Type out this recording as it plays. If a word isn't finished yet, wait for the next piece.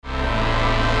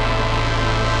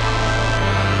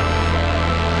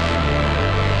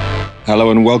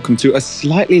Hello and welcome to a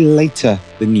slightly later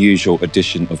than usual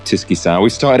edition of TyskySour.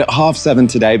 We started at 7:30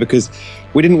 today because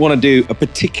we didn't want to do a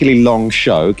particularly long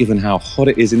show given how hot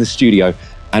it is in the studio.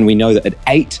 And we know that at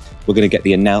 8, we're going to get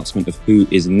the announcement of who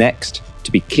is next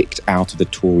to be kicked out of the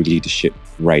Tory leadership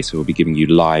race. We'll be giving you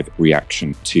live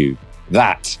reaction to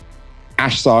that.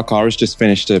 Ash Sarkar has just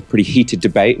finished a pretty heated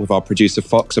debate with our producer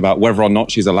Fox about whether or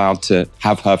not she's allowed to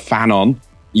have her fan on.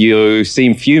 You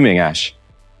seem fuming, Ash.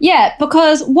 Yeah,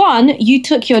 because one, you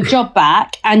took your job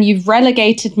back and you've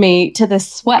relegated me to the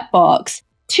sweatbox.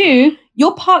 2,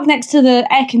 you're parked next to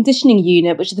the air conditioning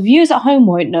unit, which the viewers at home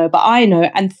won't know, but I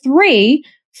know. And 3,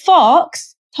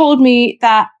 Fox told me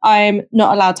that I'm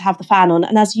not allowed to have the fan on.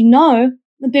 And as you know,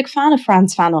 I'm a big fan of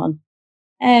Fran's fan on.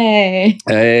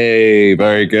 Hey,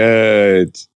 very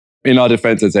good. In our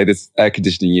defense, I'd say this air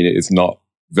conditioning unit is not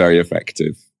very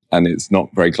effective and it's not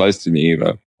very close to me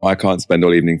either. I can't spend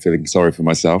all evening feeling sorry for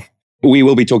myself. We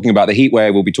will be talking about the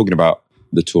heatwave. We'll be talking about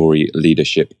the Tory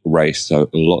leadership race.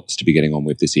 So lots to be getting on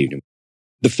with this evening.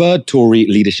 The third Tory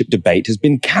leadership debate has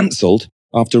been cancelled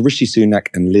after Rishi Sunak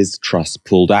and Liz Truss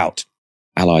pulled out.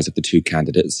 Allies of the two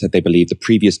candidates said they believed the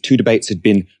previous 2 debates had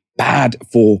been bad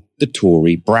for the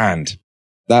Tory brand.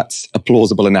 That's a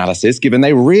plausible analysis, given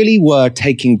they really were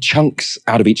taking chunks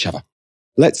out of each other.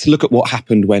 Let's look at what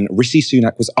happened when Rishi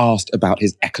Sunak was asked about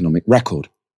his economic record.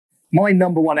 My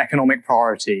number one economic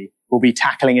priority will be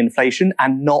tackling inflation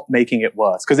and not making it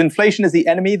worse. Because inflation is the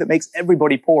enemy that makes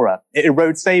everybody poorer. It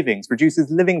erodes savings,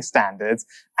 reduces living standards,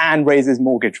 and raises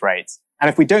mortgage rates. And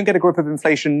if we don't get a grip of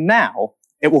inflation now,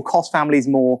 it will cost families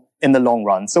more in the long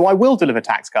run. So I will deliver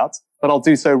tax cuts, but I'll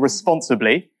do so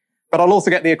responsibly. But I'll also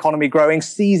get the economy growing,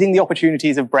 seizing the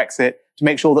opportunities of Brexit to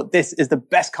make sure that this is the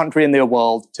best country in the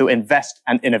world to invest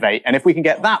and innovate. And if we can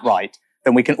get that right,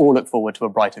 then we can all look forward to a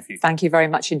brighter future. Thank you very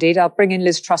much indeed. I'll bring in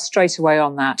Liz Truss straight away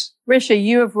on that. Rishi,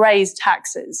 you have raised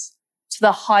taxes to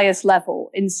the highest level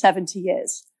in 70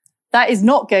 years. That is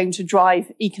not going to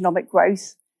drive economic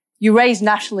growth. You raised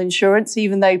national insurance,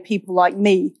 even though people like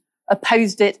me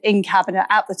opposed it in cabinet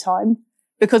at the time,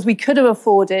 because we could have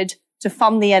afforded to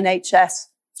fund the NHS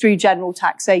through general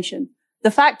taxation.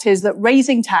 The fact is that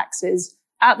raising taxes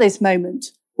at this moment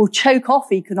will choke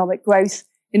off economic growth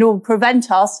in order to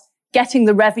prevent us getting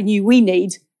the revenue we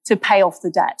need to pay off the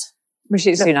debt.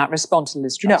 Rishi Sunak, respond to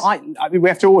Liz Truss. I mean, we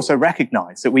have to also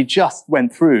recognise that we just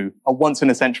went through a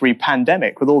once-in-a-century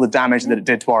pandemic with all the damage that it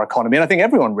did to our economy. And I think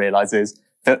everyone realises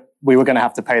that we were going to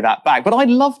have to pay that back. But I'd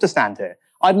love to stand here.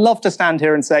 I'd love to stand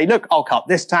here and say, look, I'll cut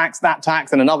this tax, that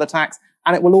tax, and another tax,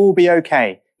 and it will all be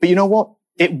okay. But you know what?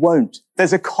 It won't.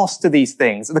 There's a cost to these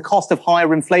things. The cost of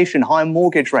higher inflation, higher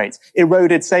mortgage rates,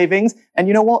 eroded savings. And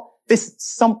you know what? This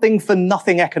something for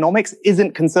nothing economics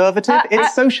isn't conservative.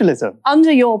 It's socialism.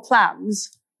 Under your plans,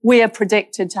 we are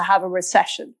predicted to have a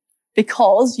recession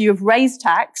because you've raised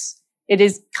tax. It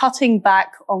is cutting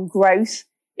back on growth.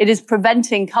 It is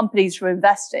preventing companies from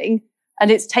investing, and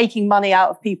it's taking money out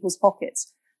of people's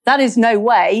pockets. That is no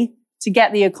way to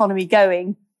get the economy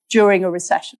going during a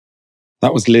recession.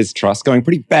 That was Liz Truss going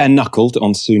pretty bare-knuckled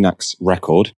on Sunak's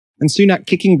record, and Sunak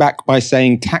kicking back by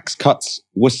saying tax cuts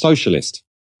were socialist.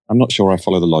 I'm not sure I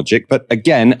follow the logic, but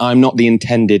again, I'm not the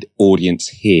intended audience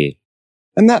here.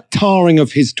 And that tarring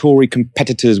of his Tory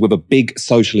competitors with a big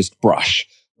socialist brush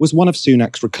was one of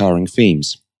Sunak's recurring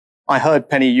themes. I heard,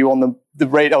 Penny, you on the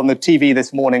TV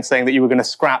this morning saying that you were going to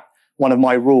scrap one of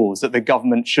my rules that the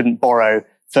government shouldn't borrow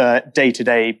for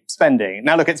day-to-day spending.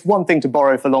 Now, look, it's one thing to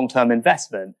borrow for long-term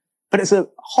investment, but it's a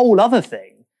whole other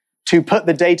thing to put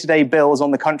the day-to-day bills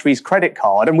on the country's credit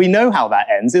card. And we know how that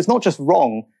ends. It's not just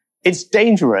wrong, it's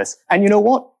dangerous. And you know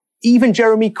what? Even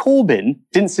Jeremy Corbyn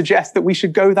didn't suggest that we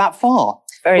should go that far.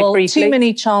 Very briefly. Too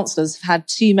many chancellors have had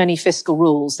too many fiscal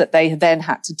rules that they have then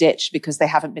had to ditch because they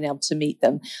haven't been able to meet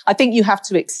them. I think you have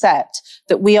to accept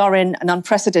that we are in an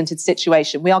unprecedented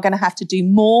situation. We are going to have to do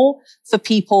more for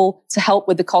people to help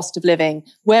with the cost of living.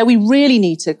 Where we really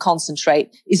need to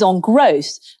concentrate is on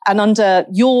growth. And under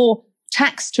your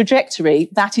tax trajectory,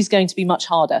 that is going to be much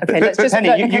harder. Okay, but Penny,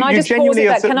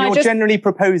 you're generally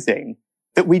proposing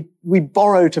that we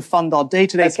borrow to fund our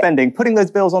day-to-day spending, putting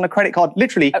those bills on a credit card.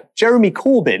 Literally, Jeremy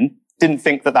Corbyn didn't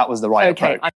think that was the right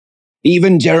approach.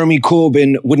 Even Jeremy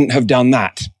Corbyn wouldn't have done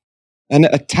that. An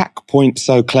attack point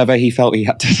so clever he felt he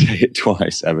had to say it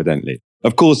twice, evidently.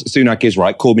 Of course, Sunak is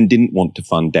right. Corbyn didn't want to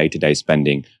fund day-to-day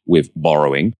spending with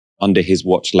borrowing. Under his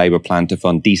watch, Labour planned to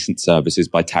fund decent services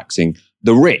by taxing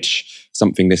the rich,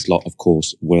 something this lot, of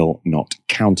course, will not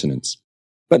countenance.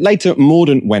 But later,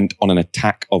 Mordaunt went on an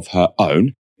attack of her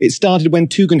own. It started when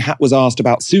Tugendhat was asked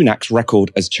about Sunak's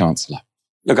record as Chancellor.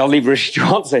 Look, I'll leave Rishi to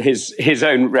answer his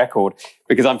own record,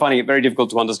 because I'm finding it very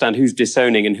difficult to understand who's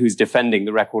disowning and who's defending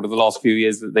the record of the last few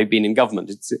years that they've been in government.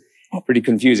 It's pretty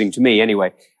confusing to me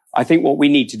anyway. I think what we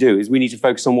need to do is we need to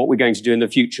focus on what we're going to do in the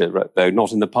future, though,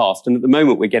 not in the past. And at the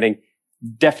moment, we're getting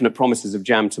definite promises of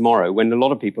jam tomorrow when a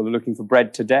lot of people are looking for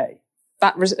bread today.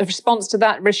 That a response to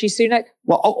that, Rishi Sunak?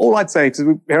 Well, all I'd say, because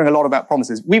we're hearing a lot about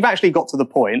promises, we've actually got to the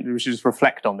point, we should just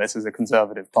reflect on this as a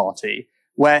Conservative party,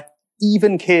 where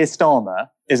even Keir Starmer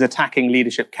is attacking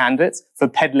leadership candidates for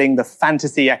peddling the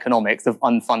fantasy economics of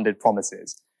unfunded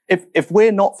promises. If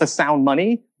we're not for sound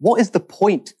money, what is the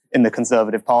point in the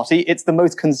Conservative Party? It's the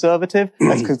most conservative,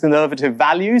 has conservative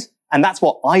values, and that's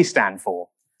what I stand for.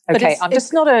 Okay, but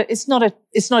it's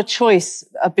not a choice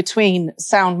between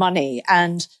sound money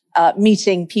and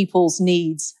meeting people's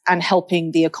needs and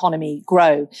helping the economy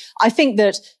grow. I think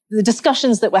that the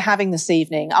discussions that we're having this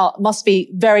evening must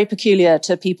be very peculiar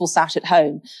to people sat at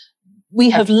home. We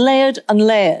have layered and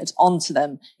layered onto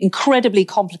them incredibly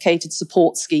complicated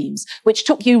support schemes, which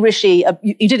took you, Rishi,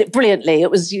 you did it brilliantly.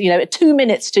 It was, 2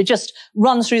 minutes to just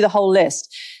run through the whole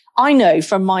list. I know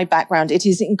from my background, it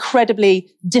is incredibly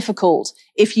difficult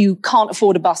if you can't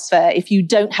afford a bus fare, if you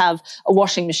don't have a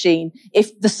washing machine,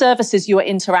 if the services you are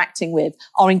interacting with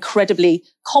are incredibly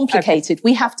complicated. Okay.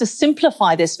 We have to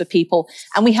simplify this for people,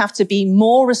 and we have to be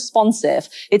more responsive.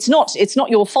 It's not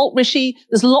your fault, Rishi.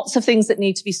 There's lots of things that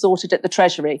need to be sorted at the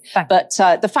Treasury. But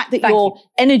the fact that your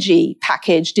energy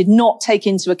package did not take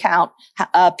into account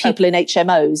people in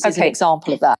HMOs is an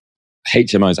example of that.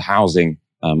 HMOs are housing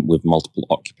with multiple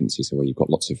occupancy, so where you've got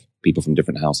lots of people from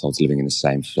different households living in the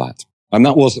same flat. And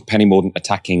that was Penny Mordaunt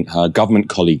attacking her government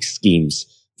colleagues' schemes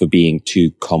for being too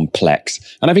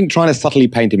complex. And I think trying to subtly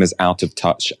paint him as out of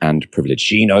touch and privileged.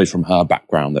 She knows from her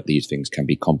background that these things can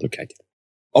be complicated.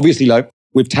 Obviously, though,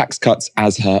 with tax cuts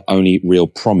as her only real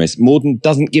promise, Mordaunt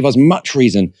doesn't give us much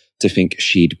reason to think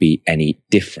she'd be any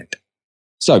different.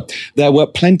 So there were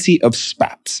plenty of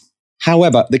spats.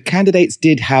 However, the candidates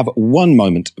did have one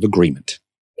moment of agreement.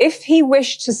 If he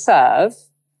wished to serve,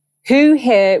 who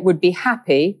here would be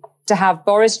happy to have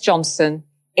Boris Johnson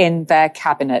in their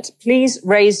cabinet? Please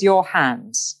raise your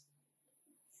hands.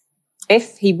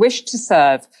 If he wished to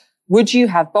serve, would you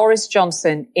have Boris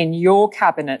Johnson in your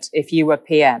cabinet if you were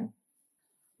PM?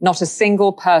 Not a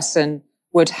single person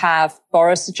would have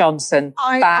Boris Johnson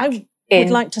back. I would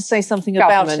like to say something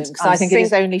about him, because I think it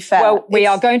is only fair. Well, we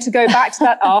are going to go back to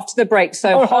that after the break.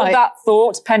 So hold that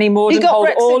thought, Penny Mordaunt. Hold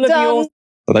Brexit all of yours.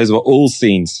 So those were all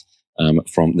scenes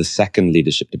from the second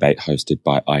leadership debate hosted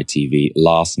by ITV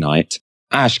last night.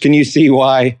 Ash, can you see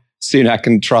why Sunak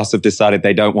and Truss have decided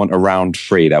they don't want a round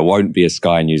 3? There won't be a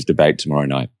Sky News debate tomorrow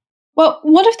night. Well,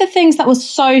 one of the things that was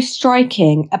so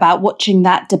striking about watching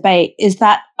that debate is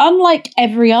that unlike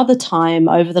every other time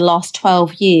over the last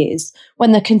 12 years,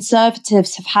 when the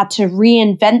Conservatives have had to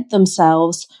reinvent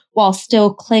themselves while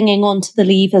still clinging on to the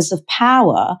levers of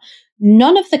power,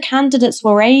 none of the candidates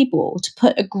were able to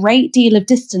put a great deal of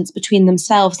distance between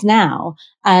themselves now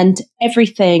and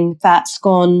everything that's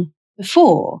gone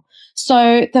before.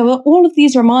 So there were all of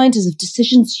these reminders of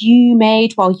decisions you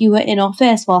made while you were in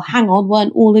office. Well, hang on,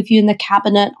 weren't all of you in the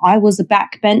cabinet? I was a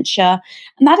backbencher.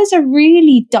 And that is a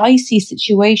really dicey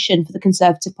situation for the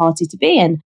Conservative Party to be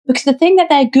in, because the thing that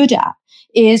they're good at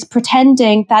is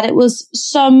pretending that it was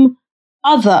some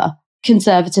other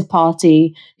Conservative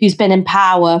Party who's been in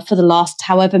power for the last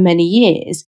however many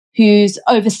years, who's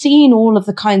overseen all of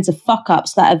the kinds of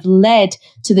fuck-ups that have led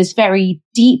to this very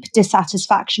deep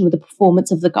dissatisfaction with the performance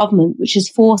of the government, which has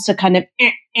forced a kind of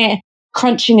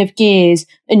crunching of gears,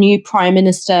 a new prime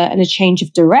minister and a change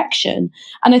of direction.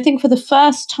 And I think for the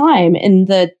first time in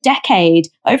the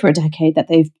over a decade that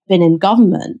they've been in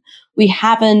government, we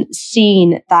haven't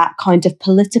seen that kind of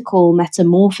political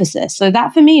metamorphosis. So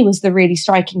that for me was the really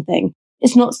striking thing.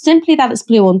 It's not simply that it's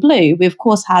blue on blue. We of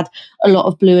course had a lot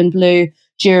of blue and blue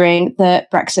during the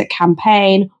Brexit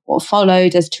campaign, what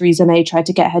followed as Theresa May tried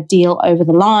to get her deal over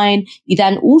the line. You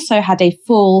then also had a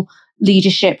full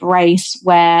leadership race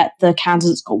where the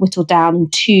candidates got whittled down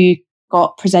and 2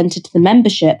 got presented to the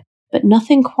membership, but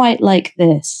nothing quite like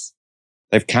this.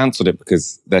 They've cancelled it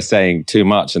because they're saying too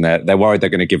much and they're worried they're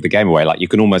going to give the game away. Like you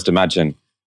can almost imagine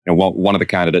one of the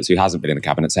candidates who hasn't been in the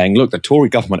cabinet saying, look, the Tory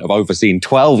government have overseen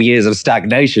 12 years of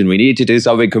stagnation. We need to do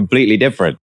something completely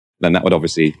different. Then that would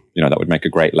obviously, that would make a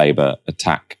great Labour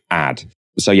attack ad.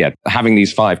 So yeah, having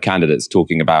these 5 candidates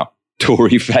talking about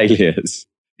Tory failures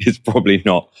is probably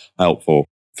not helpful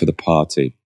for the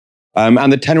party.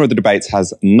 And the tenor of the debates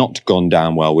has not gone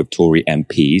down well with Tory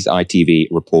MPs. ITV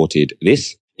reported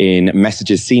this. In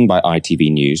messages seen by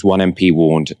ITV News, one MP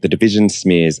warned the division,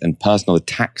 smears and personal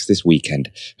attacks this weekend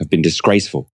have been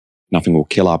disgraceful. Nothing will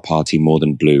kill our party more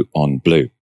than blue on blue.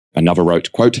 Another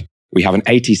wrote, quote, "We have an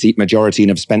 80-seat majority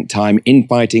and have spent time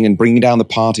infighting and bringing down the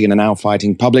party and are now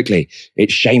fighting publicly.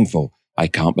 It's shameful. I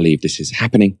can't believe this is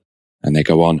happening." And they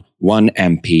go on. One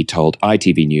MP told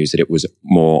ITV News that it was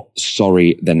more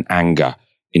sorry than anger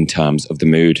in terms of the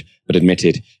mood, but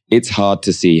admitted it's hard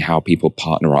to see how people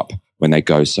partner up when they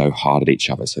go so hard at each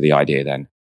other. So the idea then,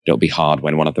 it'll be hard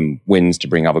when one of them wins to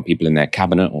bring other people in their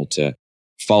cabinet or to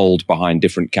fold behind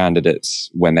different candidates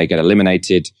when they get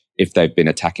eliminated if they've been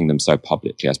attacking them so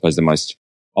publicly. I suppose the most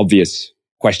obvious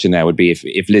question there would be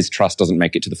if Liz Truss doesn't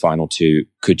make it to the final two,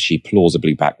 could she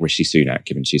plausibly back Rishi Sunak,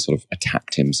 given she sort of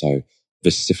attacked him so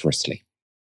vociferously?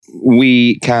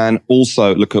 We can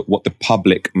also look at what the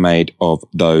public made of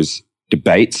those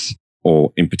debates,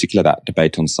 or in particular that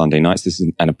debate on Sunday nights. This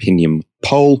is an opinion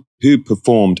poll. Who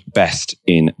performed best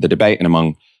in the debate? And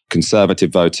among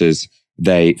Conservative voters,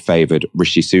 they favoured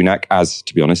Rishi Sunak, as,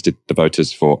 to be honest, did the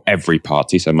voters for every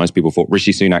party. So most people thought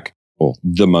Rishi Sunak, or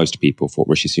the most people thought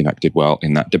Rishi Sunak did well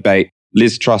in that debate.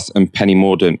 Liz Truss and Penny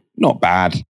Mordaunt, not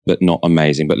bad, but not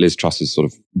amazing. But Liz Truss is sort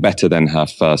of better than her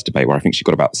first debate, where I think she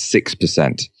got about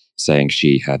 6% saying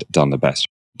she had done the best.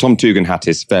 Tom Tugendhat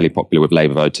is fairly popular with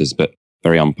Labour voters, but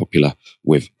very unpopular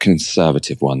with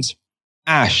Conservative ones.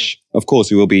 Ash, of course,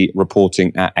 we will be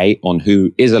reporting at 8 on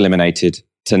who is eliminated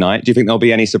tonight. Do you think there'll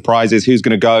be any surprises? Who's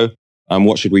going to go? And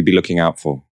what should we be looking out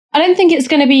for? I don't think it's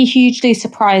going to be hugely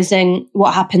surprising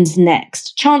what happens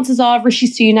next. Chances are Rishi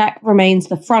Sunak remains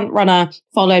the front runner,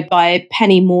 followed by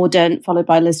Penny Mordaunt, followed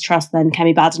by Liz Truss, then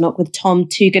Kemi Badenoch, with Tom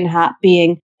Tugendhat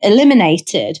being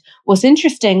eliminated. What's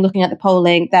interesting, looking at the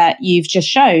polling that you've just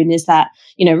shown, is that,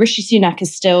 Rishi Sunak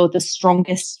is still the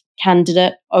strongest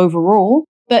candidate overall.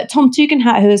 But Tom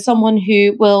Tugendhat, who is someone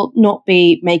who will not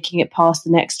be making it past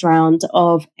the next round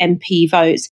of MP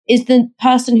votes, is the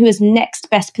person who is next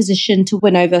best positioned to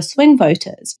win over swing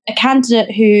voters. A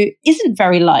candidate who isn't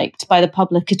very liked by the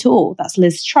public at all. That's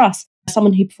Liz Truss,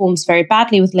 someone who performs very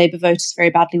badly with Labour voters, very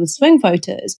badly with swing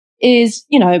voters, is,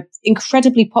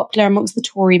 incredibly popular amongst the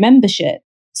Tory membership.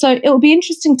 So it will be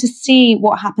interesting to see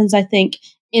what happens, I think,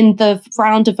 in the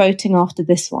round of voting after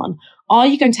this one. Are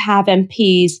you going to have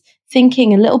MPs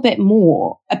thinking a little bit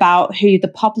more about who the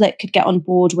public could get on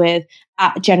board with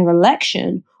at a general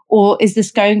election? Or is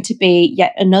this going to be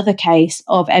yet another case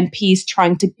of MPs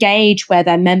trying to gauge where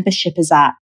their membership is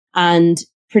at and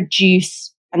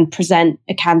produce and present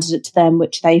a candidate to them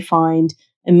which they find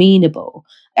amenable?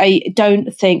 I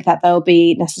don't think that there'll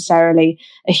be necessarily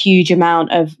a huge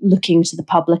amount of looking to the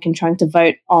public and trying to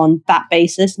vote on that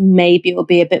basis. Maybe it'll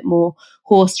be a bit more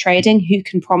horse trading, who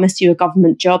can promise you a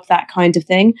government job, that kind of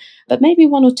thing. But maybe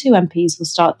one or two MPs will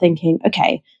start thinking,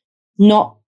 okay,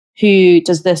 not who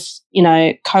does this,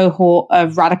 cohort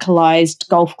of radicalized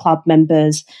golf club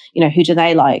members, who do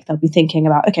they like? They'll be thinking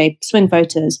about, okay, swing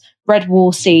voters, red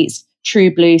wall seats,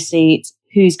 true blue seats,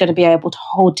 who's going to be able to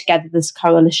hold together this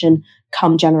coalition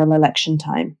come general election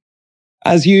time.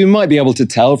 As you might be able to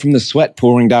tell from the sweat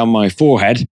pouring down my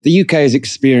forehead, the UK is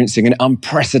experiencing an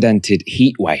unprecedented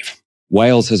heat wave.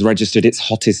 Wales has registered its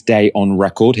hottest day on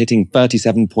record, hitting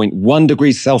 37.1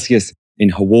 degrees Celsius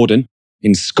in Hawarden.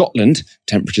 In Scotland,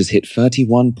 temperatures hit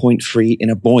 31.3 in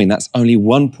Aboyne. That's only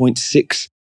 1.6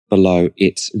 below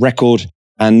its record.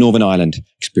 And Northern Ireland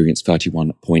experienced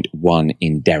 31.1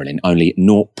 in Derrylin, only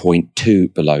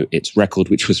 0.2 below its record,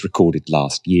 which was recorded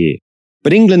last year.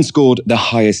 But England scored the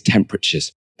highest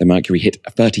temperatures. The mercury hit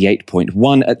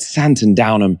 38.1 at Santon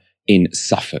Downham in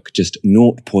Suffolk, just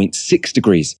 0.6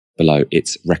 degrees below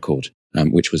its record,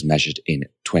 which was measured in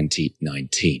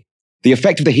 2019. The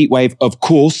effect of the heatwave, of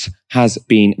course, has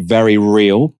been very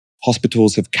real.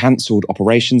 Hospitals have cancelled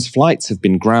operations, flights have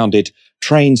been grounded,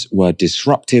 trains were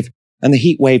disruptive, and the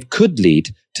heatwave could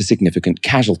lead to significant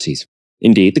casualties.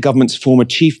 Indeed, the government's former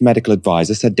chief medical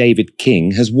advisor, Sir David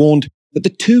King, has warned that the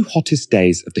two hottest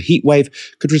days of the heatwave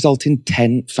could result in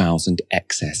 10,000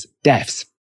 excess deaths.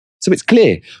 So it's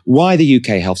clear why the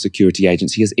UK Health Security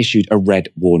Agency has issued a red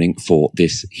warning for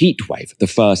this heatwave. The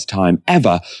first time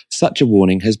ever such a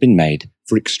warning has been made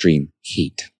for extreme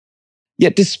heat.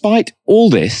 Yet despite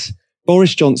all this,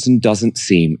 Boris Johnson doesn't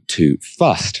seem too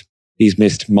fussed. He's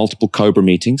missed multiple Cobra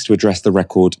meetings to address the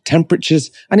record temperatures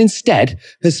and instead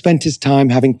has spent his time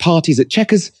having parties at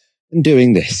Chequers and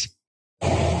doing this.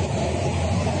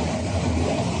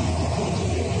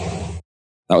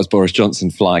 That was Boris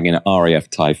Johnson flying in an RAF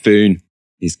Typhoon.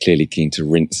 He's clearly keen to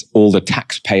rinse all the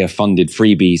taxpayer-funded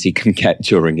freebies he can get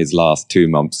during his last 2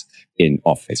 months in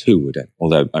office. Who wouldn't?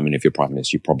 Although, if you're Prime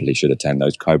Minister, you probably should attend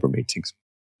those Cobra meetings.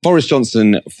 Boris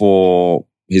Johnson, for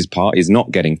his part, is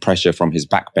not getting pressure from his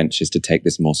backbenchers to take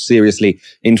this more seriously.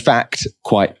 In fact,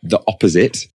 quite the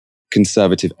opposite.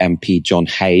 Conservative MP John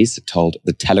Hayes told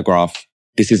The Telegraph,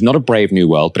 "This is not a brave new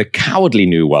world, but a cowardly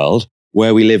new world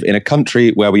where we live in a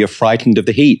country where we are frightened of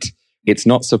the heat. It's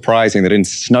not surprising that in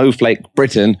snowflake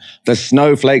Britain, the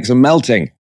snowflakes are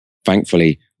melting.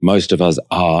 Thankfully, most of us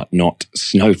are not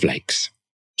snowflakes."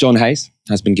 John Hayes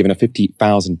has been given a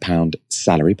 £50,000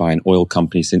 salary by an oil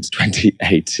company since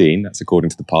 2018. That's according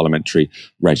to the Parliamentary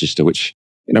Register, which,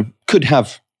 could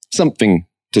have something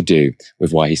to do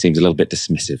with why he seems a little bit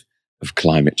dismissive of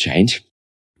climate change.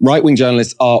 Right-wing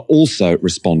journalists are also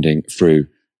responding through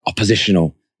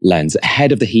oppositional lens.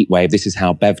 Ahead of the heat wave, this is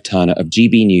how Bev Turner of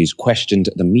GB News questioned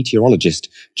the meteorologist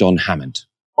John Hammond.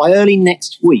 By early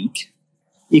next week,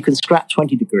 you can scrap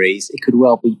 20 degrees. It could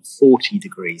well be 40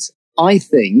 degrees. I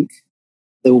think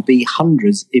there will be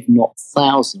hundreds, if not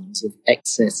thousands, of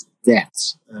excess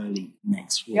deaths early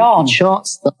next week. The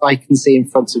charts that I can see in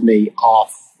front of me are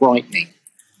frightening.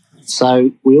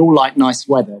 So we all like nice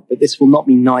weather, but this will not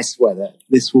be nice weather.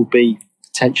 This will be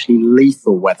potentially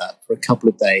lethal weather for a couple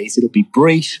of days. It'll be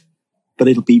brief, but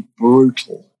it'll be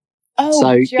brutal.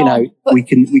 John,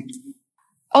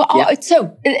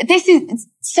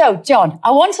 John,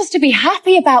 I want us to be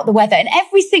happy about the weather and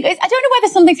everything. I don't know whether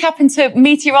something's happened to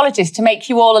meteorologists to make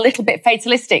you all a little bit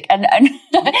fatalistic and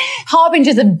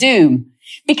harbingers of doom.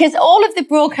 Because all of the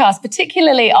broadcasts,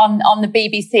 particularly on the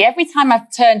BBC, every time I've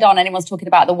turned on, anyone's talking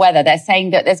about the weather, they're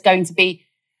saying that there's going to be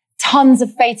tons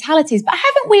of fatalities. But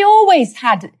haven't we always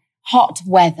had hot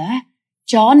weather,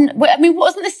 John? I mean,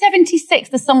 wasn't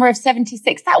the summer of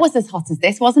 76? That was as hot as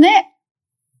this, wasn't it?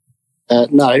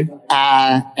 No.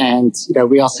 And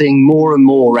we are seeing more and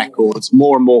more records,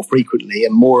 more and more frequently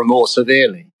and more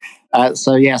severely.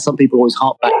 Some people always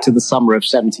hark back to the summer of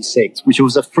 76, which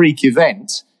was a freak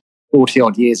event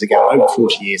 40-odd years ago, over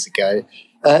 40 years ago.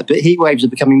 But heat waves are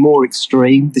becoming more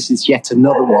extreme. This is yet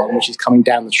another one which is coming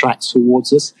down the tracks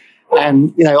towards us.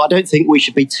 And, I don't think we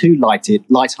should be too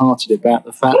light-hearted about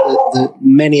the fact that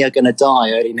many are going to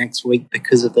die early next week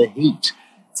because of the heat.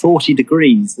 40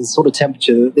 degrees, the sort of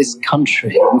temperature that this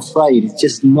country, I'm afraid, is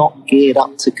just not geared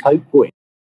up to cope with.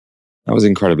 That was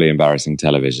incredibly embarrassing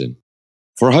television.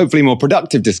 For a hopefully more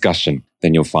productive discussion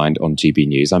than you'll find on GB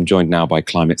News, I'm joined now by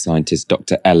climate scientist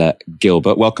Dr. Ella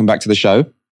Gilbert. Welcome back to the show.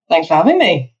 Thanks for having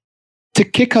me. To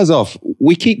kick us off,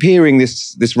 we keep hearing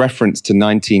this reference to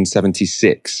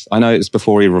 1976. I know it's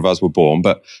before either of us were born,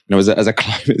 but as a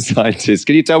climate scientist,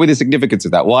 can you tell me the significance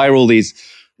of that? Why are all these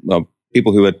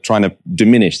people who are trying to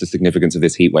diminish the significance of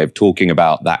this heat wave talking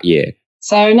about that year?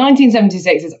 So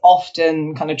 1976 is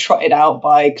often kind of trotted out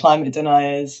by climate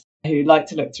deniers who like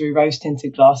to look through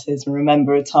rose-tinted glasses and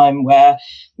remember a time where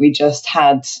we just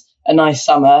had a nice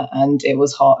summer and it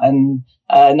was hot and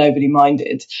nobody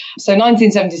minded. So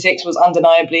 1976 was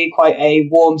undeniably quite a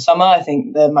warm summer. I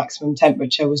think the maximum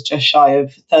temperature was just shy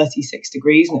of 36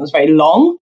 degrees and it was very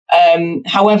long.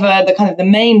 However, the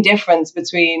main difference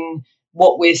between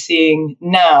what we're seeing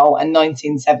now and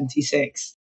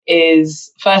 1976 is,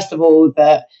 first of all,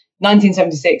 that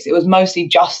 1976, it was mostly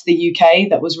just the UK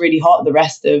that was really hot. The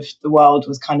rest of the world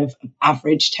was kind of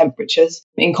average temperatures.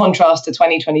 In contrast to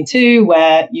 2022,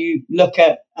 where you look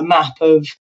at a map of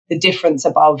the difference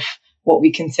above what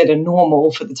we consider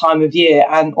normal for the time of year,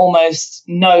 and almost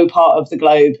no part of the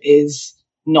globe is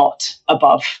not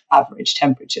above average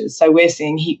temperatures. So we're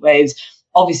seeing heat waves,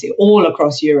 obviously all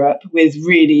across Europe, with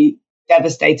really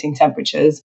devastating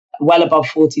temperatures, well above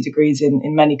 40 degrees in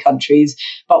many countries,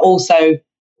 but also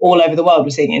all over the world.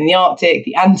 We're seeing it in the Arctic,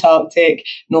 the Antarctic,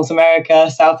 North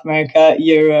America, South America,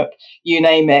 Europe, you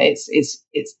name it.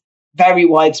 It's very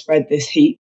widespread, this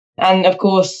heat. And of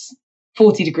course,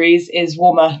 40 degrees is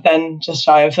warmer than just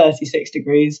shy of 36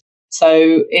 degrees.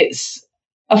 So it's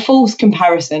a false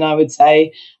comparison, I would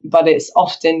say, but it's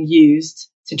often used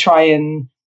to try and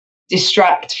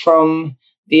distract from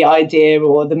the idea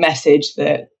or the message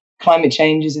that climate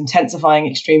change is intensifying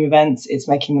extreme events. It's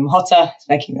making them hotter, it's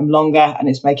making them longer, and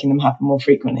it's making them happen more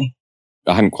frequently.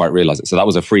 I hadn't quite realised it. So that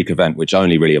was a freak event, which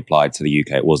only really applied to the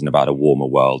UK. It wasn't about a warmer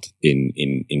world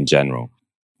in general.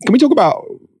 Can we talk about,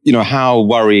 how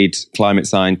worried climate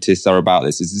scientists are about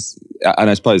this? Is this, and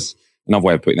I suppose another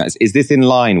way of putting that is this in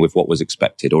line with what was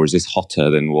expected, or is this hotter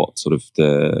than what sort of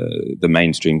the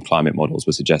mainstream climate models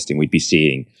were suggesting we'd be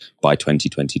seeing by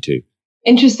 2022?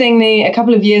 Interestingly, a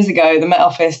couple of years ago, the Met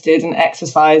Office did an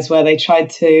exercise where they tried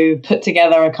to put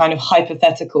together a kind of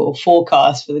hypothetical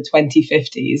forecast for the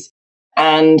 2050s.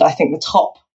 And I think the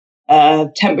top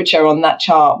temperature on that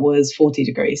chart was 40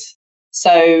 degrees.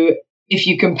 So, if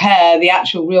you compare the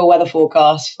actual real weather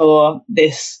forecast for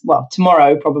this, well,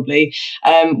 tomorrow probably,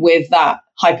 with that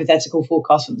hypothetical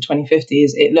forecast for the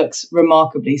 2050s, it looks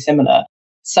remarkably similar.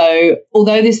 So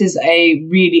although this is a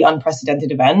really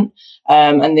unprecedented event,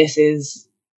 and this is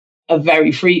a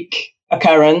very freak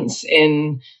occurrence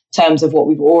in terms of what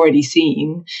we've already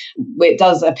seen, it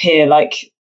does appear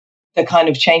like the kind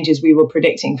of changes we were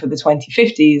predicting for the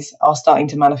 2050s are starting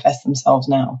to manifest themselves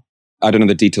now. I don't know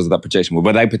the details of that projection, but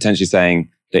were they potentially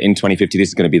saying that in 2050, this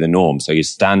is going to be the norm? So your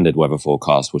standard weather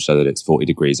forecast will show that it's 40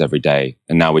 degrees every day.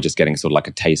 And now we're just getting sort of like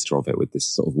a taster of it with this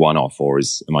sort of one-off, or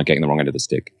am I getting the wrong end of the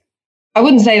stick? I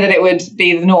wouldn't say that it would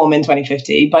be the norm in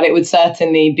 2050, but it would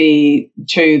certainly be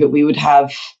true that we would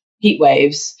have heat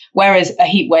waves, whereas a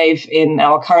heat wave in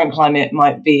our current climate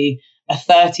might be a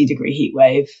 30-degree heat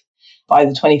wave. By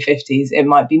the 2050s, it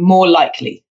might be more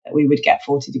likely that we would get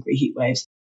 40-degree heat waves.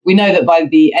 We know that by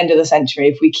the end of the century,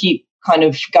 if we keep kind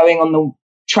of going on the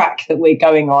track that we're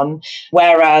going on,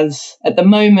 whereas at the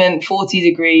moment,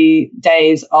 40-degree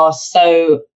days are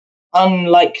so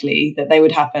unlikely that they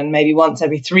would happen maybe once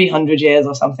every 300 years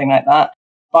or something like that.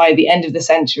 By the end of the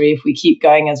century, if we keep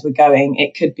going as we're going,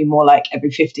 it could be more like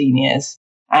every 15 years.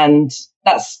 And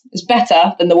that's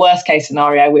better than the worst case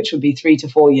scenario, which would be 3 to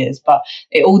 4 years. But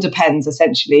it all depends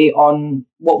essentially on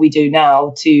what we do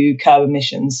now to curb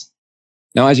emissions.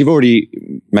 Now, as you've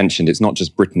already mentioned, it's not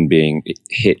just Britain being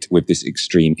hit with this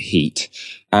extreme heat.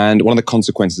 And one of the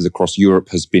consequences across Europe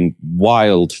has been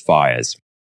wildfires.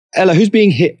 Ella, who's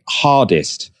being hit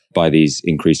hardest by these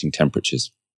increasing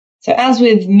temperatures? So as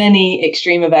with many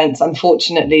extreme events,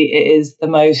 unfortunately, it is the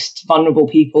most vulnerable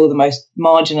people, the most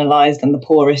marginalized and the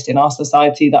poorest in our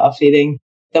society that are feeling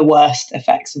the worst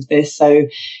effects of this. So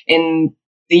in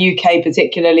the UK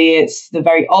particularly, it's the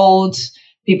very old,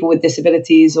 people with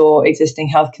disabilities or existing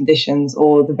health conditions,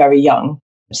 or the very young.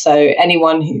 So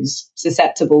anyone who's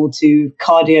susceptible to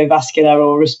cardiovascular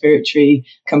or respiratory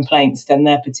complaints, then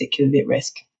they're particularly at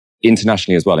risk.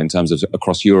 Internationally as well, in terms of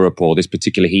across Europe or this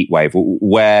particular heat wave,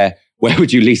 where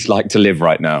would you least like to live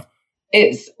right now?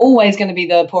 It's always going to be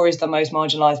the poorest and most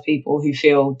marginalized people who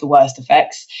feel the worst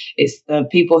effects. It's the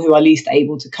people who are least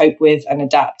able to cope with and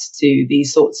adapt to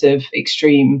these sorts of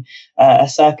extreme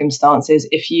circumstances.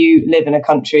 If you live in a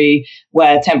country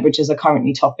where temperatures are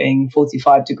currently topping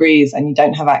 45 degrees and you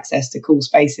don't have access to cool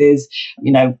spaces,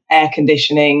 air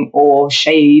conditioning or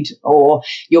shade, or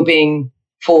you're being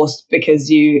forced because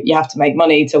you have to make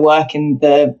money to work in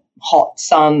the hot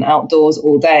sun outdoors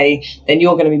all day, then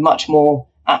you're going to be much more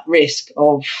at risk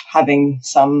of having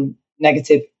some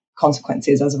negative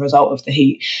consequences as a result of the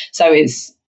heat. So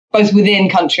it's both within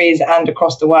countries and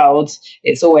across the world,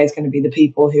 it's always going to be the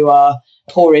people who are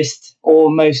poorest or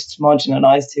most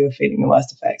marginalized who are feeling the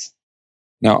worst effects.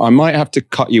 Now, I might have to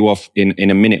cut you off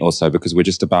in a minute or so because we're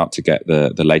just about to get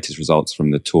the latest results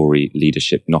from the Tory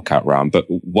leadership knockout round. But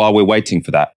while we're waiting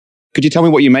for that, could you tell me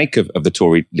what you make of the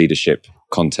Tory leadership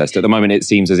contest? At the moment, it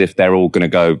seems as if they're all going to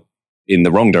go in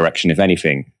the wrong direction, if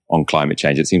anything, on climate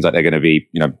change. It seems like they're going to be,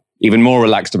 even more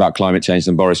relaxed about climate change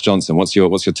than Boris Johnson. What's your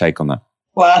take on that?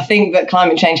 Well, I think that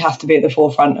climate change has to be at the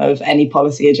forefront of any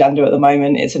policy agenda at the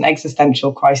moment. It's an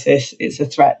existential crisis. It's a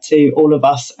threat to all of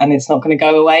us, and it's not going to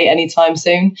go away anytime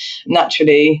soon.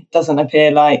 Naturally, it doesn't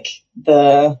appear like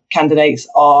the candidates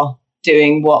are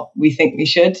doing what we think we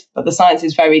should, but the science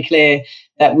is very clear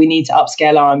that we need to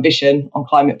upscale our ambition on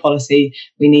climate policy.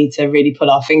 We need to really pull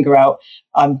our finger out.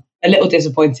 I'm a little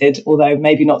disappointed, although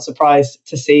maybe not surprised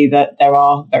to see that there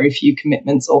are very few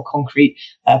commitments or concrete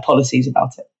policies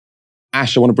about it.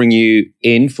 Ash, I want to bring you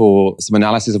in for some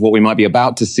analysis of what we might be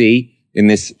about to see in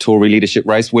this Tory leadership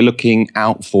race. We're looking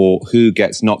out for who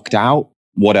gets knocked out.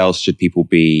 What else should people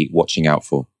be watching out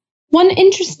for? One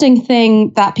interesting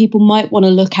thing that people might want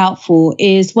to look out for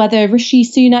is whether Rishi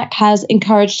Sunak has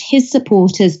encouraged his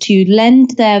supporters to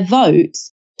lend their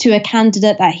votes to a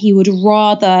candidate that he would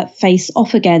rather face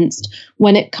off against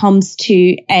when it comes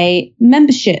to a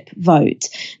membership vote.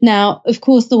 Now, of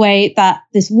course, the way that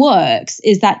this works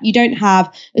is that you don't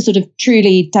have a sort of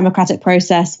truly democratic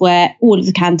process where all of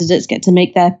the candidates get to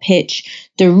make their pitch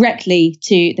directly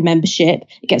to the membership.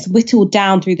 It gets whittled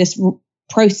down through this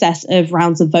process of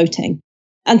rounds of voting.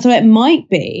 And so it might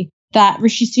be that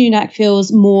Rishi Sunak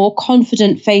feels more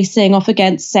confident facing off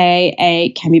against, say,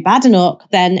 a Kemi Badenoch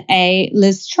than a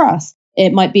Liz Truss.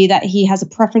 It might be that he has a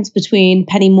preference between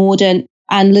Penny Mordaunt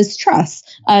and Liz Truss.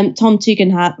 Tom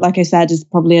Tugendhat, like I said, is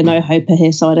probably a no-hoper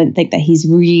here, so I don't think that he's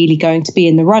really going to be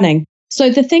in the running. So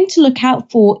the thing to look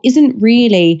out for isn't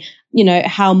really,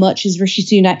 how much is Rishi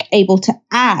Sunak able to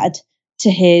add to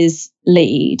his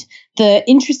lead, The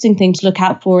interesting thing to look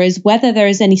out for is whether there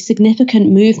is any significant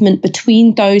movement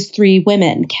between those three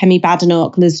women, Kemi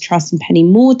Badenoch, Liz Truss and Penny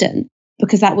Mordaunt,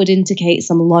 because that would indicate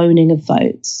some loaning of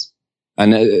votes.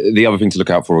 And the other thing to look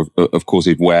out for, of course,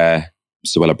 is where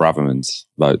Suella Braverman's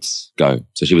votes go.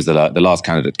 So she was the last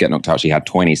candidate to get knocked out. She had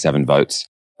 27 votes.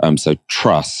 So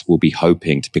Truss will be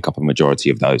hoping to pick up a majority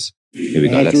of those. Here we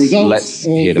go. Let's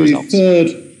hear the results. The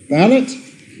third ballot,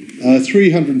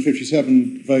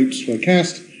 357 votes were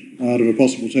cast out of a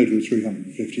possible total of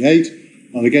 358.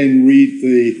 I'll again read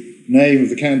the name of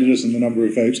the candidates and the number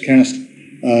of votes cast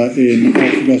in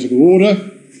alphabetical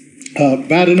order.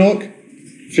 Badenoch,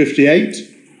 58.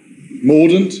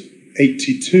 Mordaunt,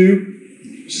 82.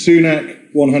 Sunak,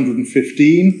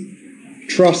 115.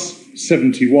 Truss,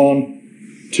 71.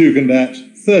 Tugendhat,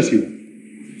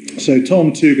 31. So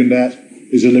Tom Tugendhat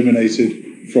is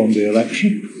eliminated from the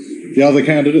election. The other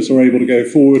candidates are able to go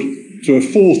forward to a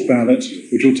fourth ballot,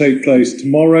 which will take place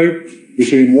tomorrow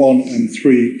between 1 and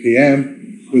 3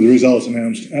 p.m, with the results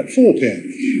announced at 4 p.m.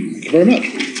 Thank you very much.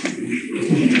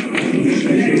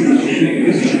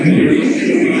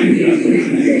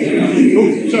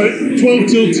 Oh, sorry, 12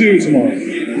 till 2 tomorrow.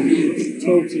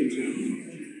 12 till 2.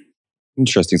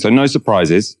 Interesting. So no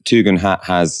surprises. Tugendhat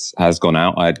has gone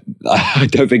out. I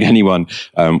don't think anyone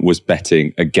was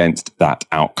betting against that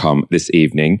outcome this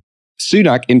evening.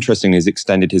 Sunak, interestingly, has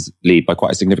extended his lead by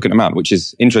quite a significant amount, which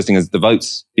is interesting as the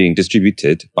votes being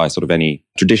distributed by sort of any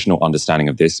traditional understanding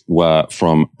of this were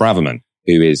from Braverman,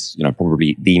 who is,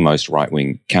 probably the most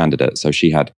right-wing candidate. So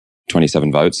she had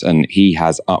 27 votes and he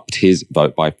has upped his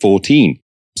vote by 14.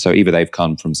 So either they've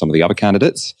come from some of the other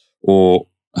candidates or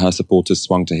her supporters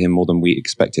swung to him more than we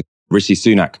expected. Rishi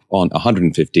Sunak on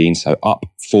 115, so up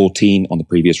 14 on the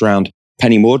previous round.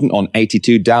 Penny Mordaunt on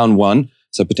 82, down 1.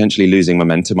 So potentially losing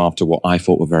momentum after what I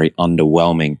thought were very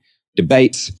underwhelming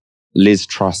debates. Liz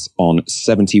Truss on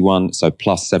 71, so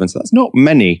 +7. So that's not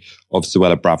many of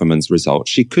Suella Braverman's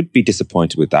results. She could be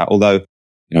disappointed with that, although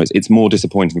it's more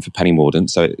disappointing for Penny Mordaunt.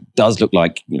 So it does look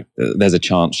like there's a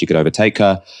chance she could overtake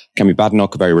her. Kemi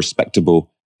Badenoch, a very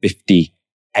respectable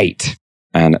 58.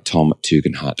 And Tom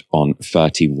Tugendhat on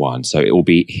 31. So it will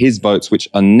be his votes which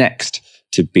are next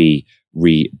to be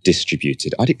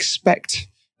redistributed. I'd expect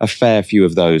a fair few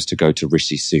of those to go to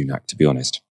Rishi Sunak, to be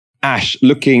honest. Ash,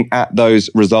 looking at those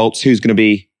results, who's going to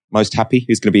be most happy?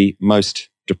 Who's going to be most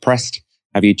depressed?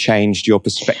 Have you changed your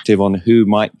perspective on who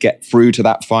might get through to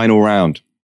that final round?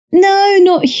 No,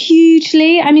 not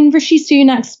hugely. I mean, Rishi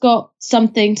Sunak's got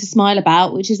something to smile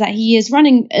about, which is that he is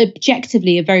running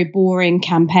objectively a very boring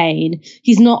campaign.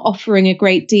 He's not offering a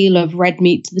great deal of red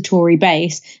meat to the Tory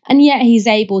base, and yet he's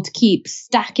able to keep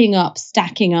stacking up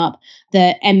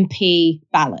the MP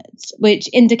ballots, which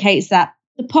indicates that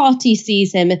the party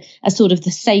sees him as sort of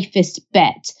the safest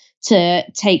bet to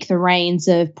take the reins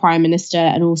of Prime Minister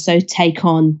and also take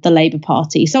on the Labour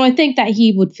Party. So I think that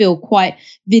he would feel quite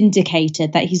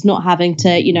vindicated that he's not having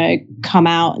to, come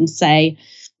out and say,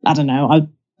 I don't know, I'll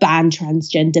ban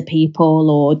transgender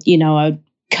people or, I'll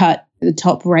cut the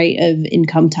top rate of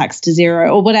income tax to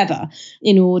 0 or whatever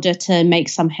in order to make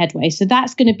some headway. So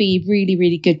that's going to be really,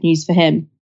 really good news for him.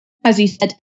 As you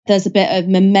said, there's a bit of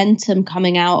momentum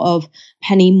coming out of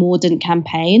Penny Mordaunt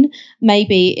campaign.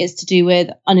 Maybe it's to do with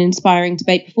uninspiring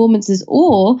debate performances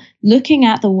or looking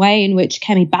at the way in which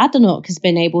Kemi Badenoch has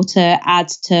been able to add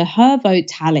to her vote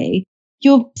tally.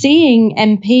 You're seeing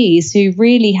MPs who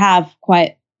really have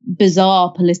quite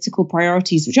bizarre political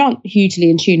priorities, which aren't hugely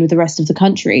in tune with the rest of the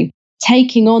country,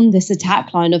 taking on this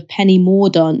attack line of Penny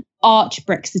Mordaunt, arch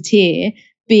Brexiteer,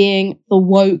 being the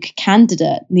woke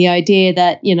candidate. The idea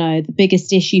that, the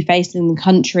biggest issue facing the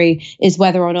country is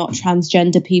whether or not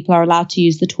transgender people are allowed to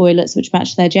use the toilets which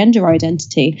match their gender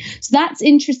identity. So that's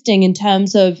interesting in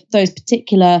terms of those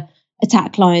particular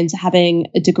attack lines having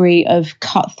a degree of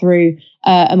cut through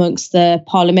amongst the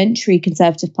parliamentary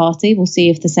Conservative Party. We'll see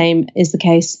if the same is the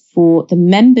case for the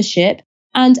membership.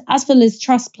 And as for Liz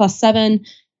Truss +7,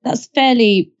 that's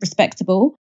fairly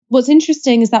respectable. What's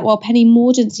interesting is that while Penny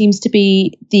Mordaunt seems to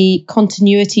be the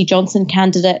continuity Johnson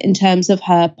candidate in terms of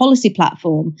her policy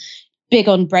platform, big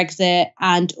on Brexit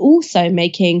and also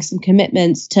making some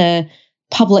commitments to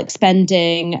public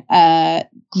spending,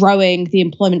 growing the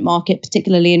employment market,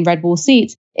 particularly in red wall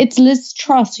seats, it's Liz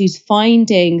Truss who's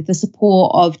finding the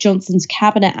support of Johnson's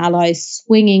cabinet allies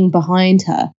swinging behind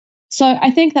her. So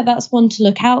I think that that's one to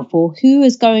look out for. Who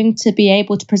is going to be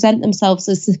able to present themselves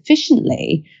as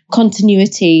sufficiently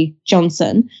continuity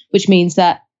Johnson, which means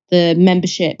that the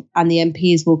membership and the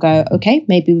MPs will go, okay,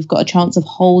 maybe we've got a chance of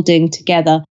holding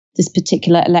together this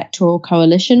particular electoral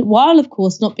coalition, while of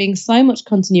course not being so much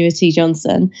continuity,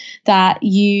 Johnson, that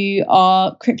you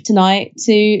are kryptonite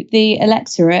to the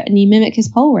electorate and you mimic his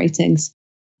poll ratings.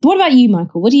 What about you,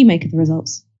 Michael? What do you make of the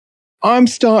results? I'm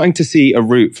starting to see a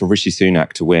route for Rishi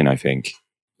Sunak to win, I think.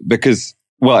 Because,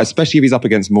 well, especially if he's up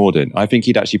against Mordaunt, I think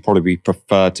he'd actually probably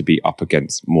prefer to be up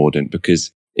against Mordaunt,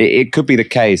 because it could be the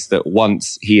case that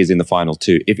once he is in the final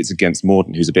two, if it's against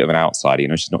Mordaunt, who's a bit of an outsider,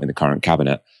 she's not in the current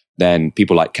cabinet, then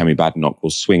people like Kemi Badenoch will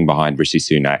swing behind Rishi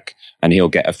Sunak and he'll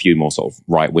get a few more sort of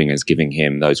right-wingers giving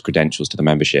him those credentials to the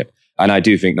membership. And I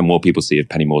do think the more people see of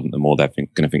Penny Mordaunt, the more they're going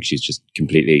to think she's just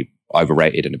completely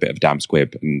overrated and a bit of a damn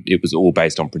squib. And it was all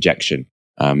based on projection,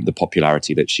 the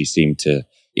popularity that she seemed to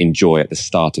enjoy at the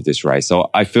start of this race. So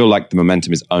I feel like the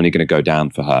momentum is only going to go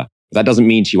down for her. But that doesn't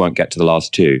mean she won't get to the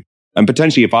last two. And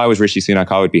potentially, if I was Rishi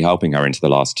Sunak, I would be helping her into the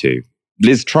last two.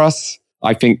 Liz Truss,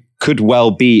 I think, could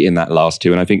well be in that last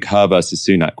two. And I think her versus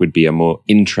Sunak would be a more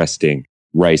interesting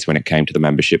race when it came to the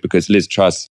membership, because Liz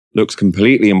Truss looks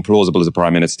completely implausible as a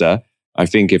prime minister. I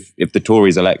think if the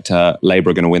Tories elect her, Labour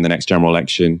are going to win the next general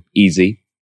election easy.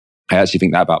 I actually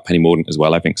think that about Penny Mordaunt as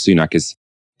well. I think Sunak is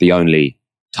the only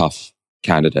tough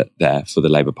candidate there for the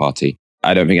Labour Party.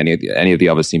 I don't think any of the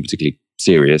others seem particularly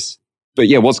serious. But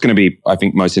yeah, what's going to be, I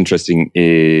think, most interesting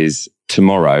is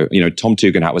tomorrow. Tom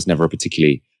Tugendhat was never a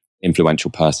particularly influential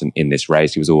person in this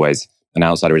race. He was always an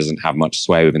outsider. He doesn't have much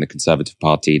sway within the Conservative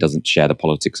Party. He doesn't share the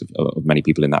politics of many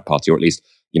people in that party, or at least,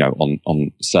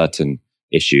 on certain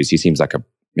issues. He seems like a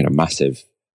massive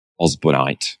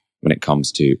Osborneite when it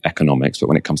comes to economics, but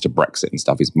when it comes to Brexit and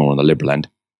stuff, he's more on the liberal end.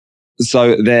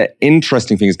 So the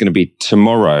interesting thing is going to be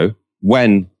tomorrow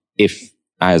when, if,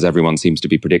 as everyone seems to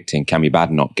be predicting, Kemi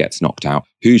Badenoch gets knocked out,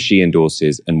 who she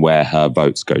endorses and where her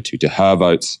votes go to. Do her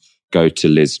votes go to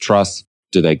Liz Truss?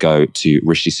 Do they go to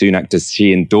Rishi Sunak? Does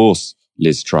she endorse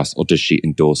Liz Truss or does she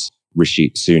endorse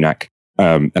Rishi Sunak?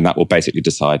 And that will basically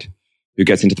decide who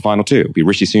gets into the final two. It'll be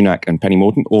Rishi Sunak and Penny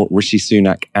Mordaunt, or Rishi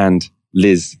Sunak and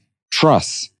Liz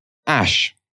Truss.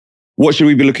 Ash, what should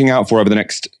we be looking out for over the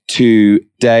next 2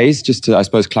 days? Just to, I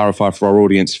suppose, clarify for our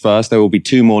audience first, there will be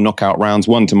 2 more knockout rounds,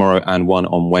 one tomorrow and one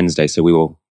on Wednesday. So we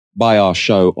will, by our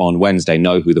show on Wednesday,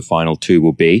 know who the final 2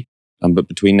 will be. But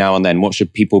between now and then, what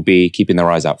should people be keeping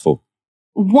their eyes out for?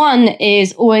 One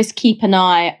is always keep an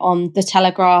eye on the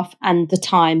Telegraph and the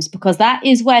Times, because that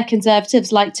is where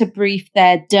Conservatives like to brief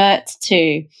their dirt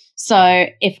to. So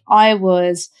if I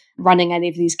was running any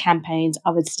of these campaigns,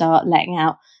 I would start letting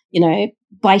out,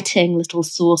 biting little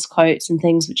source quotes and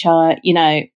things which are,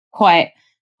 quite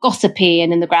gossipy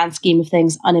and in the grand scheme of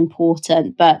things,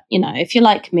 unimportant. But, if you're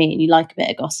like me and you like a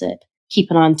bit of gossip,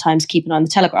 keep an eye on the Times, keep an eye on the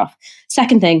Telegraph.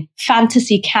 Second thing,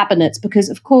 fantasy cabinets, because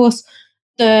of course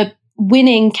the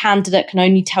winning candidate can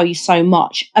only tell you so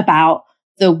much about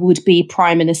the would-be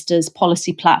prime minister's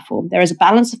policy platform. There is a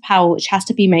balance of power which has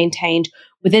to be maintained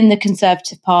within the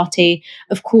Conservative Party.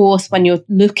 Of course, when you're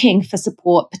looking for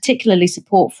support, particularly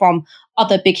support from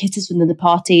other big hitters within the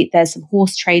party, there's some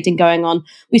horse trading going on.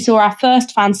 We saw our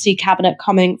first fantasy cabinet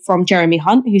coming from Jeremy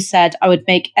Hunt, who said, I would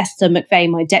make Esther McVey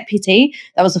my deputy.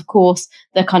 That was, of course,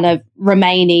 the kind of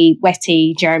Remainy,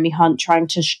 wetty Jeremy Hunt trying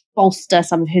to bolster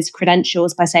some of his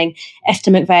credentials by saying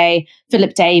Esther McVey,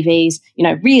 Philip Davies,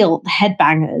 real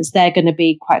headbangers, they're going to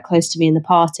be quite close to me in the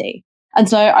party. And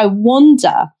so I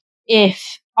wonder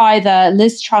if either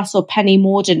Liz Truss or Penny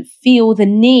Mordaunt feel the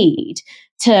need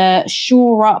to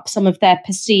shore up some of their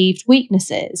perceived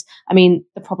weaknesses. I mean,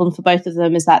 the problem for both of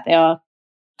them is that they are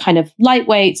kind of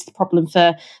lightweights. The problem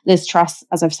for Liz Truss,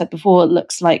 as I've said before, it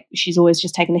looks like she's always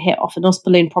just taken a hit off an os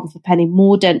balloon. Problem for Penny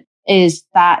Mordaunt is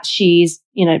that she's,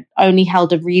 only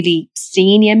held a really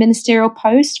senior ministerial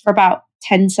post for about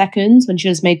 10 seconds when she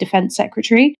was made Defence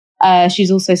Secretary. She's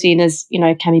also seen as,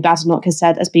 Kemi Badenoch has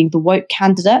said, as being the woke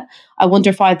candidate. I wonder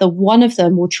if either one of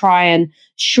them will try and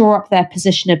shore up their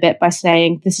position a bit by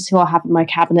saying, this is who I'll have in my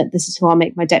cabinet, this is who I'll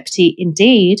make my deputy.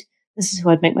 Indeed, this is who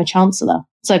I'd make my chancellor.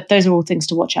 So those are all things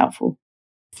to watch out for.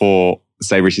 For,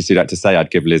 say, Rishi Sunak to say,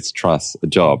 I'd give Liz Truss a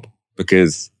job,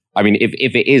 because, I mean, if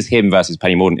it is him versus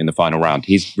Penny Mordaunt in the final round,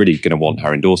 he's really going to want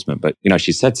her endorsement. But,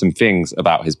 she said some things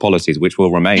about his policies, which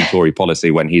will remain Tory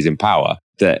policy when he's in power,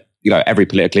 that every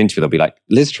political interview, they'll be like,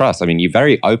 Liz Truss, I mean, you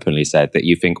very openly said that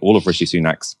you think all of Rishi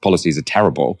Sunak's policies are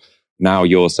terrible. Now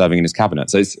you're serving in his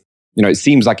cabinet. So it's, it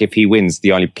seems like if he wins,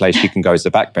 the only place she can go is the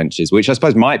backbenches, which I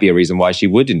suppose might be a reason why she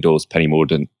would endorse Penny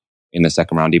Mordaunt in the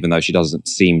second round, even though she doesn't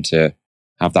seem to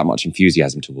have that much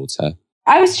enthusiasm towards her.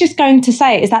 I was just going to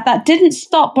say is that didn't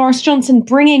stop Boris Johnson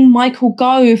bringing Michael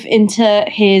Gove into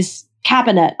his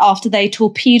cabinet after they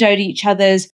torpedoed each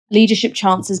other's leadership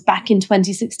chances back in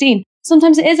 2016.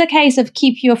 Sometimes it is a case of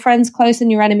keep your friends close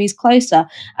and your enemies closer.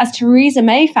 As Theresa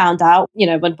May found out,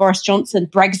 when Boris Johnson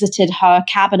Brexited her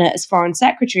cabinet as foreign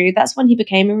secretary, that's when he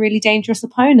became a really dangerous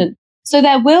opponent. So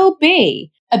there will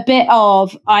be a bit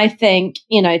of, I think,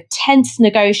 tense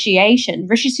negotiation.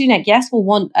 Rishi Sunak, yes, will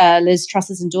want Liz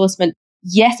Truss's endorsement.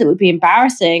 Yes, it would be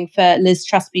embarrassing for Liz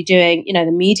Truss to be doing,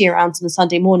 the media rounds on a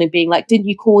Sunday morning being like, didn't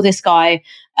you call this guy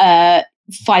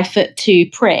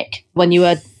 5'2" prick when you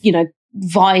were,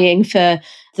 vying for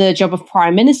the job of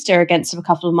Prime Minister against him a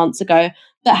couple of months ago?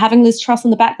 But having Liz Truss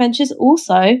on the backbench is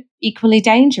also equally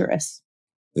dangerous.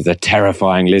 The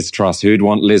terrifying Liz Truss. Who'd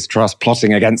want Liz Truss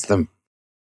plotting against them?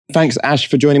 Thanks, Ash,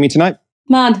 for joining me tonight.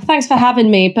 Man, thanks for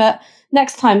having me. But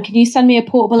next time, can you send me a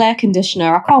portable air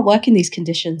conditioner? I can't work in these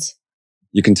conditions.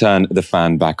 You can turn the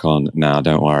fan back on now,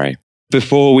 don't worry.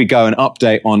 Before we go, an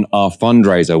update on our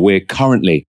fundraiser. We're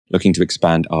currently looking to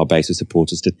expand our base of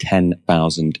supporters to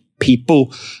 10,000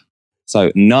 people.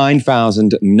 So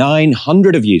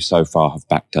 9,900 of you so far have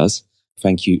backed us.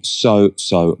 Thank you so,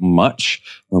 so much.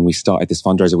 When we started this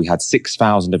fundraiser, we had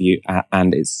 6,000 of you,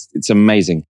 and it's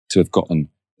amazing to have gotten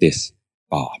this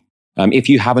far. If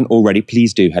you haven't already,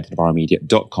 please do head to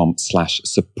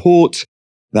novaramedia.com/support.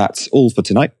 That's all for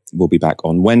tonight. We'll be back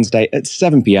on Wednesday at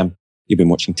 7 p.m. You've been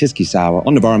watching TyskySour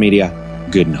on Novara Media.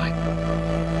 Good night.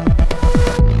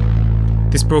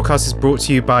 This broadcast is brought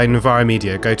to you by Novara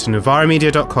Media. Go to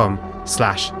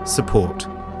novaramedia.com/support.